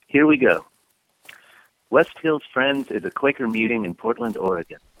Here we go. West Hills Friends is a Quaker meeting in Portland,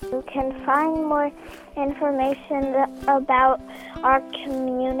 Oregon. You can find more information about our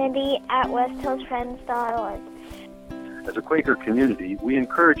community at westhillsfriends.org. As a Quaker community, we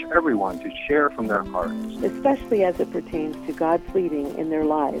encourage everyone to share from their hearts, especially as it pertains to God's leading in their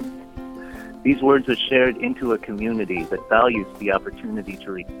lives. These words are shared into a community that values the opportunity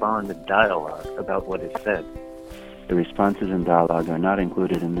to respond and dialogue about what is said. The responses and dialogue are not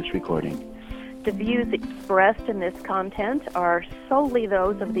included in this recording. The views expressed in this content are solely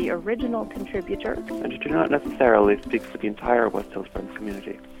those of the original contributor and do not necessarily speak for the entire West Hills Friends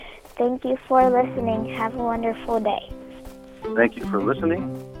community. Thank you for listening. Have a wonderful day. Thank you for listening.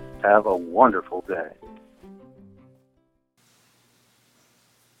 Have a wonderful day.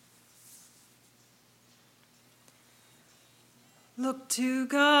 Look to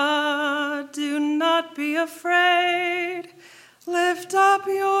God, do not be afraid. Lift up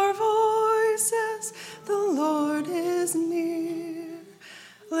your voices, the Lord is near.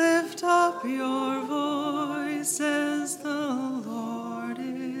 Lift up your voices, the Lord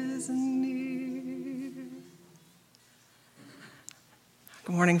is near.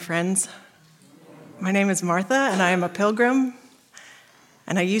 Good morning, friends. My name is Martha, and I am a pilgrim.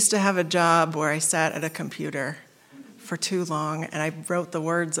 And I used to have a job where I sat at a computer for too long, and I wrote the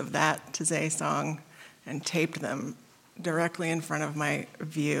words of that Taizé song and taped them directly in front of my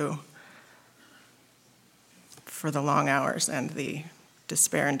view for the long hours and the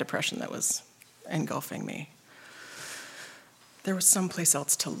despair and depression that was engulfing me. There was someplace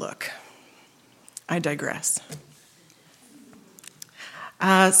else to look. I digress.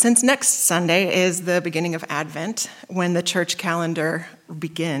 Since next Sunday is the beginning of Advent, when the church calendar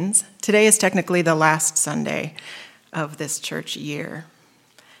begins, today is technically the last Sunday of this church year.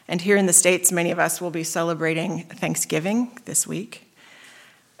 And here in the States, many of us will be celebrating Thanksgiving this week.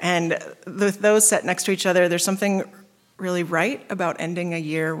 And with those set next to each other, there's something really right about ending a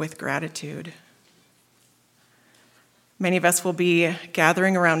year with gratitude. Many of us will be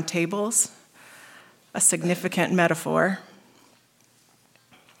gathering around tables, a significant metaphor.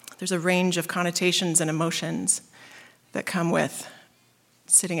 There's a range of connotations and emotions that come with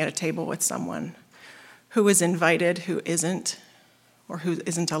sitting at a table with someone who is invited, who isn't, or who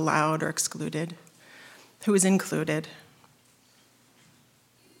isn't allowed or excluded, who is included.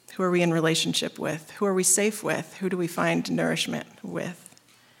 Who are we in relationship with? Who are we safe with? Who do we find nourishment with?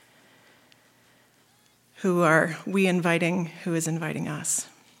 Who are we inviting? Who is inviting us?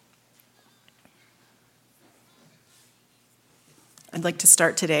 I'd like to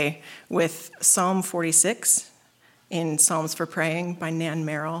start today with Psalm 46 in Psalms for Praying by Nan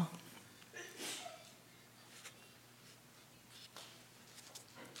Merrill.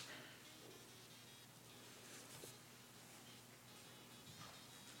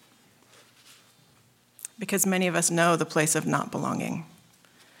 Because many of us know the place of not belonging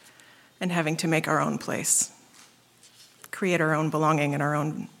and having to make our own place, create our own belonging in our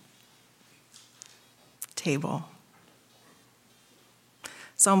own table.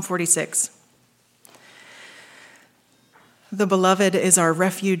 Psalm 46. The beloved is our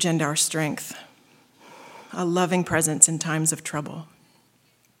refuge and our strength, a loving presence in times of trouble.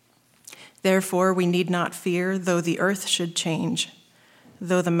 Therefore, we need not fear, though the earth should change,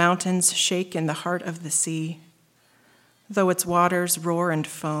 though the mountains shake in the heart of the sea, though its waters roar and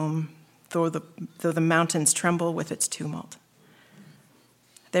foam, though the mountains tremble with its tumult.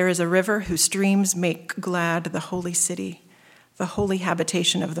 There is a river whose streams make glad the holy city, the holy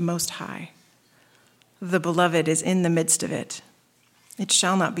habitation of the Most High. The beloved is in the midst of it. It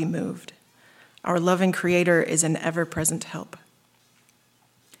shall not be moved. Our loving Creator is an ever-present help.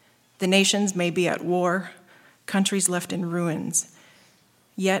 The nations may be at war, countries left in ruins,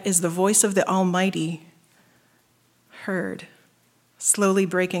 yet is the voice of the Almighty heard, slowly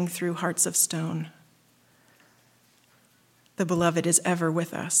breaking through hearts of stone. The beloved is ever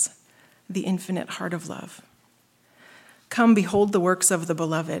with us, the infinite heart of love. Come, behold the works of the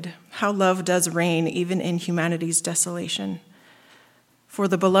beloved, how love does reign even in humanity's desolation. For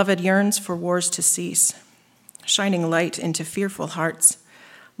the beloved yearns for wars to cease, shining light into fearful hearts,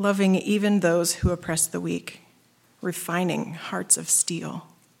 loving even those who oppress the weak, refining hearts of steel.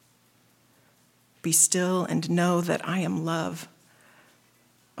 Be still and know that I am love.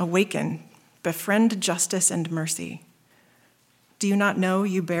 Awaken, befriend justice and mercy. Do you not know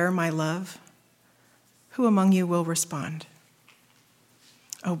you bear my love? Who among you will respond?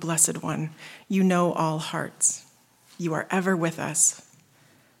 O Blessed One, you know all hearts. You are ever with us.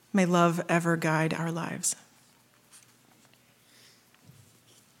 May love ever guide our lives.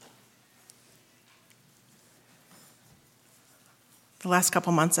 The last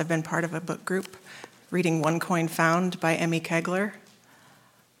couple months I've been part of a book group reading One Coin Found by Emmy Kegler,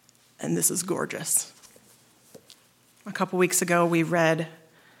 and this is gorgeous. A couple weeks ago we read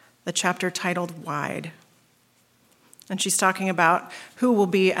the chapter titled Wide, and she's talking about who will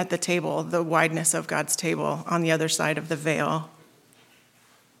be at the table, the wideness of God's table on the other side of the veil,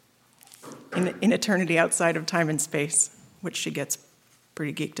 in eternity outside of time and space, which she gets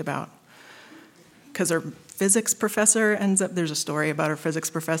pretty geeked about. Because her physics professor ends up, there's a story about her physics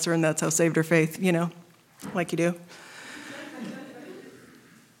professor, and that's how saved her faith, like you do.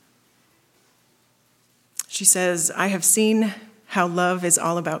 She says, I have seen how love is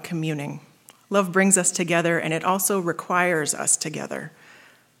all about communing. Love brings us together, and it also requires us together.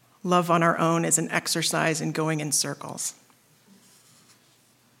 Love on our own is an exercise in going in circles.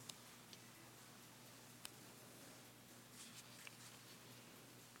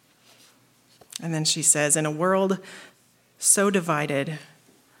 And then she says, in a world so divided,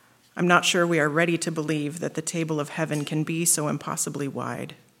 I'm not sure we are ready to believe that the table of heaven can be so impossibly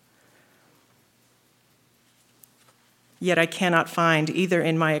wide. Yet I cannot find, either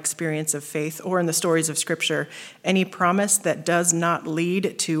in my experience of faith or in the stories of Scripture, any promise that does not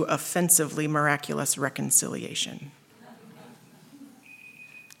lead to offensively miraculous reconciliation.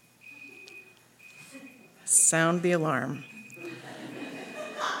 Sound the alarm.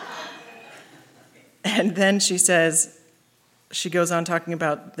 And then she says, she goes on talking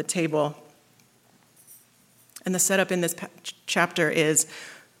about the table. And the setup in this chapter is,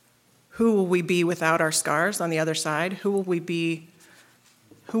 who will we be without our scars on the other side? Who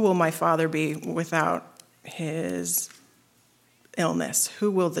will my father be without his illness? Who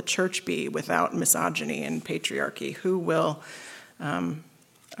will the church be without misogyny and patriarchy? Who will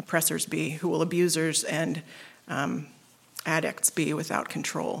oppressors be? Who will abusers and addicts be without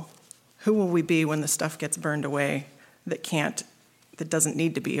control? Who will we be when the stuff gets burned away that doesn't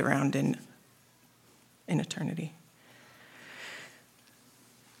need to be around in eternity?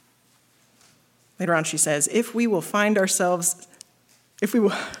 Later on she says, if we will find ourselves seated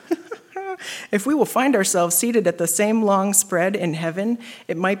at the same long spread in heaven,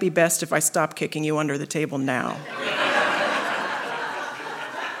 it might be best if I stop kicking you under the table now.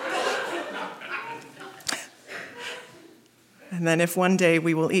 And then if one day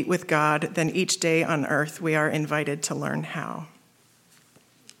we will eat with God, then each day on earth we are invited to learn how.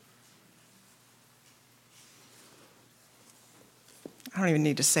 I don't even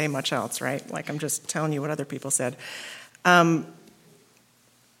need to say much else, right? Like I'm just telling you what other people said. And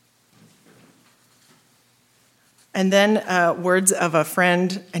then words of a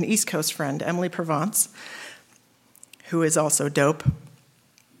friend, an East Coast friend, Emily Provence, who is also dope.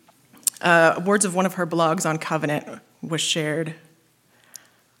 Words of one of her blogs on covenant was shared.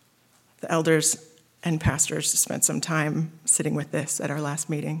 The elders and pastors spent some time sitting with this at our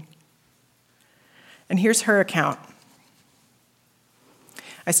last meeting. And here's her account.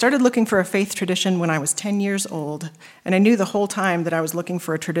 I started looking for a faith tradition when I was 10 years old, and I knew the whole time that I was looking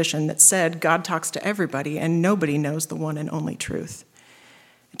for a tradition that said God talks to everybody and nobody knows the one and only truth.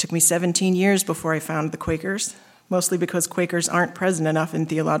 It took me 17 years before I found the Quakers, mostly because Quakers aren't present enough in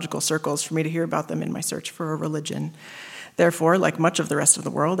theological circles for me to hear about them in my search for a religion. Therefore, like much of the rest of the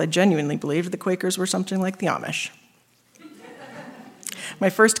world, I genuinely believed the Quakers were something like the Amish. My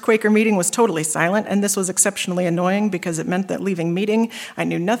first Quaker meeting was totally silent, and this was exceptionally annoying because it meant that leaving meeting, I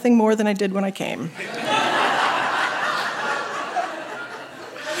knew nothing more than I did when I came.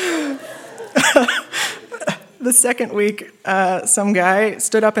 The second week, some guy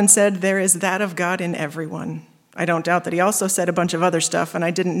stood up and said, there is that of God in everyone. I don't doubt that he also said a bunch of other stuff, and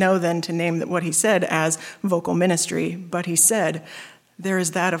I didn't know then to name what he said as vocal ministry, but he said, there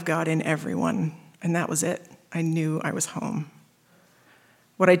is that of God in everyone, and that was it. I knew I was home.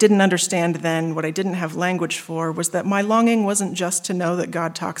 What I didn't understand then, what I didn't have language for, was that my longing wasn't just to know that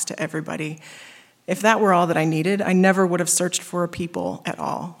God talks to everybody. If that were all that I needed, I never would have searched for a people at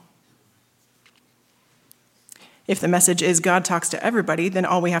all. If the message is God talks to everybody, then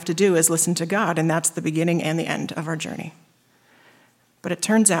all we have to do is listen to God, and that's the beginning and the end of our journey. But it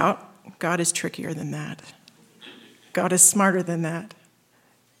turns out God is trickier than that. God is smarter than that.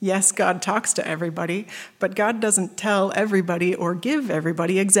 Yes, God talks to everybody, but God doesn't tell everybody or give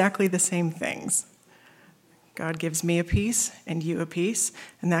everybody exactly the same things. God gives me a piece, and you a piece,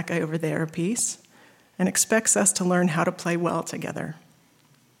 and that guy over there a piece, and expects us to learn how to play well together,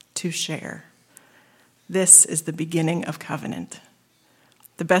 to share. This is the beginning of covenant.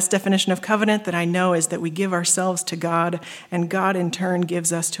 The best definition of covenant that I know is that we give ourselves to God, and God in turn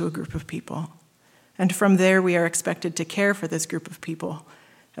gives us to a group of people. And from there, we are expected to care for this group of people,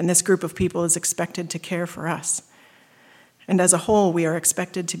 and this group of people is expected to care for us. And as a whole, we are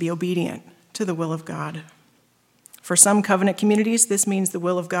expected to be obedient to the will of God. For some covenant communities, this means the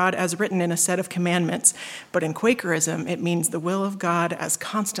will of God as written in a set of commandments. But in Quakerism, it means the will of God as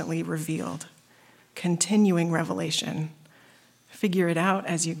constantly revealed, continuing revelation. Figure it out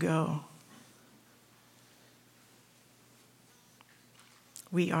as you go.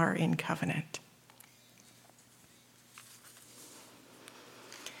 We are in covenant.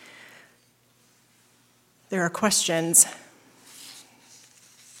 There are questions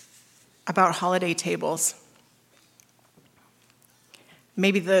about holiday tables.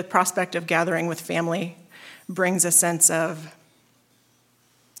 Maybe the prospect of gathering with family brings a sense of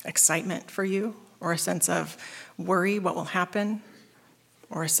excitement for you, or a sense of worry, what will happen,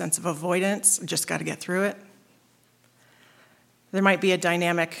 or a sense of avoidance, just got to get through it. There might be a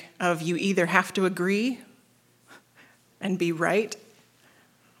dynamic of you either have to agree and be right,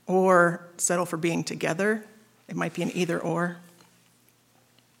 or settle for being together. It might be an either or.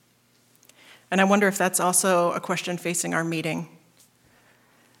 And I wonder if that's also a question facing our meeting.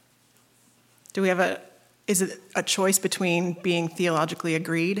 Is it a choice between being theologically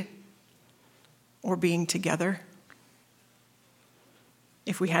agreed or being together?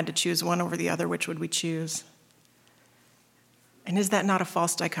 If we had to choose one over the other, which would we choose? And is that not a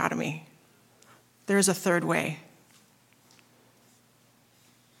false dichotomy? There is a third way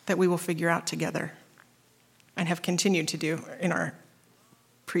that we will figure out together and have continued to do in our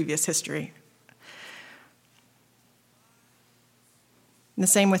previous history. And the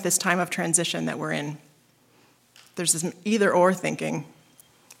same with this time of transition that we're in. There's this either-or thinking.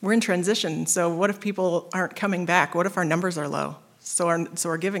 We're in transition, so what if people aren't coming back? What if our numbers are low? So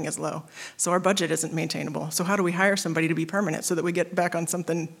our giving is low. So our budget isn't maintainable. So how do we hire somebody to be permanent so that we get back on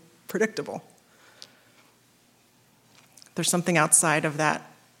something predictable? There's something outside of that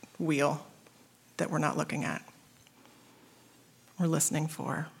wheel that we're not looking at. We're listening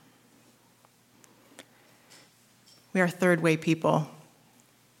for. We are third-way people,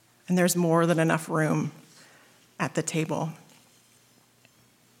 and there's more than enough room at the table.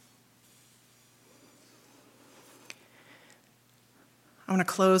 I want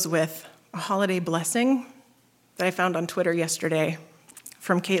to close with a holiday blessing that I found on Twitter yesterday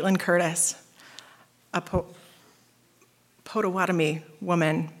from Caitlin Curtis, a Potawatomi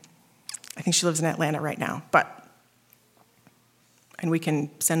woman. I think she lives in Atlanta right now, and we can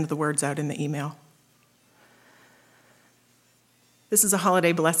send the words out in the email. This is a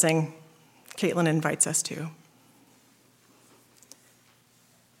holiday blessing Caitlin invites us to.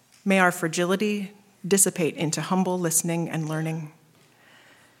 May our fragility dissipate into humble listening and learning.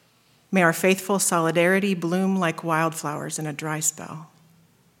 May our faithful solidarity bloom like wildflowers in a dry spell.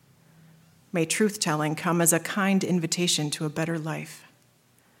 May truth-telling come as a kind invitation to a better life.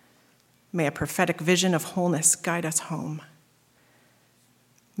 May a prophetic vision of wholeness guide us home.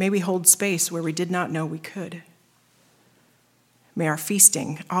 May we hold space where we did not know we could. May our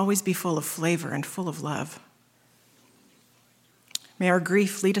feasting always be full of flavor and full of love. May our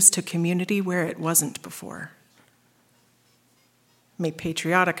grief lead us to community where it wasn't before. May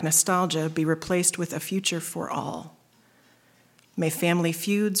patriotic nostalgia be replaced with a future for all. May family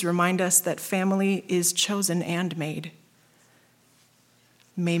feuds remind us that family is chosen and made.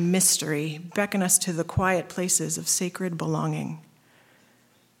 May mystery beckon us to the quiet places of sacred belonging.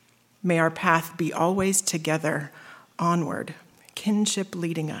 May our path be always together, onward, kinship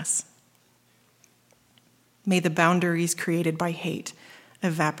leading us. May the boundaries created by hate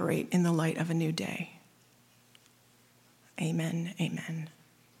evaporate in the light of a new day. Amen, amen.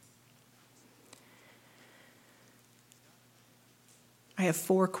 I have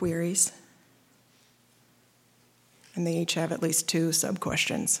 4 queries, and they each have at least 2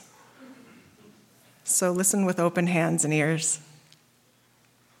 sub-questions. So listen with open hands and ears.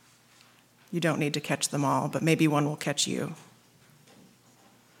 You don't need to catch them all, but maybe one will catch you.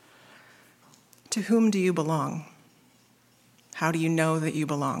 To whom do you belong? How do you know that you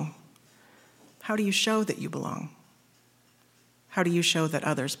belong? How do you show that you belong? How do you show that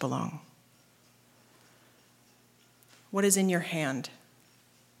others belong? What is in your hand?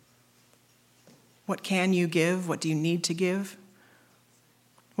 What can you give? What do you need to give?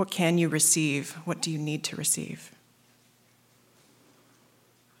 What can you receive? What do you need to receive?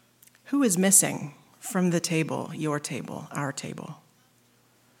 Who is missing from the table, your table, our table?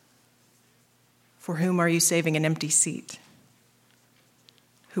 For whom are you saving an empty seat?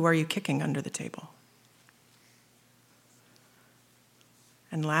 Who are you kicking under the table?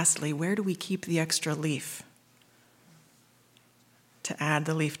 And lastly, where do we keep the extra leaf to add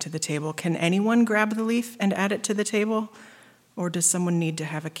the leaf to the table? Can anyone grab the leaf and add it to the table? Or does someone need to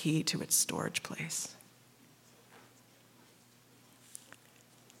have a key to its storage place?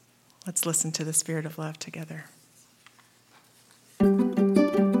 Let's listen to the Spirit of Love together.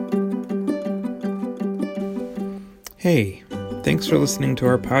 Hey, thanks for listening to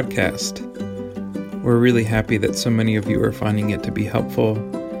our podcast. We're really happy that so many of you are finding it to be helpful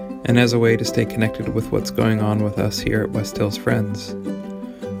and as a way to stay connected with what's going on with us here at West Hills Friends.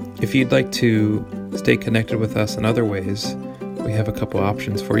 If you'd like to stay connected with us in other ways, we have a couple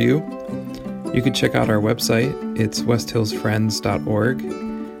options for you. You can check out our website. It's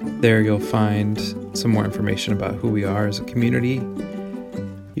westhillsfriends.org. There you'll find some more information about who we are as a community.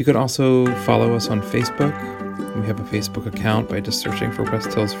 You can also follow us on Facebook. We have a Facebook account by just searching for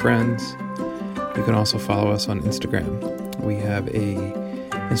West Hills Friends. You can also follow us on Instagram. We have a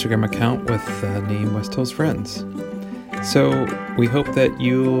Instagram account with the name West Hills Friends. So we hope that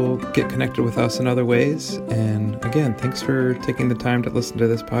you'll get connected with us in other ways. And again, thanks for taking the time to listen to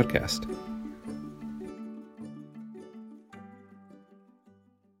this podcast.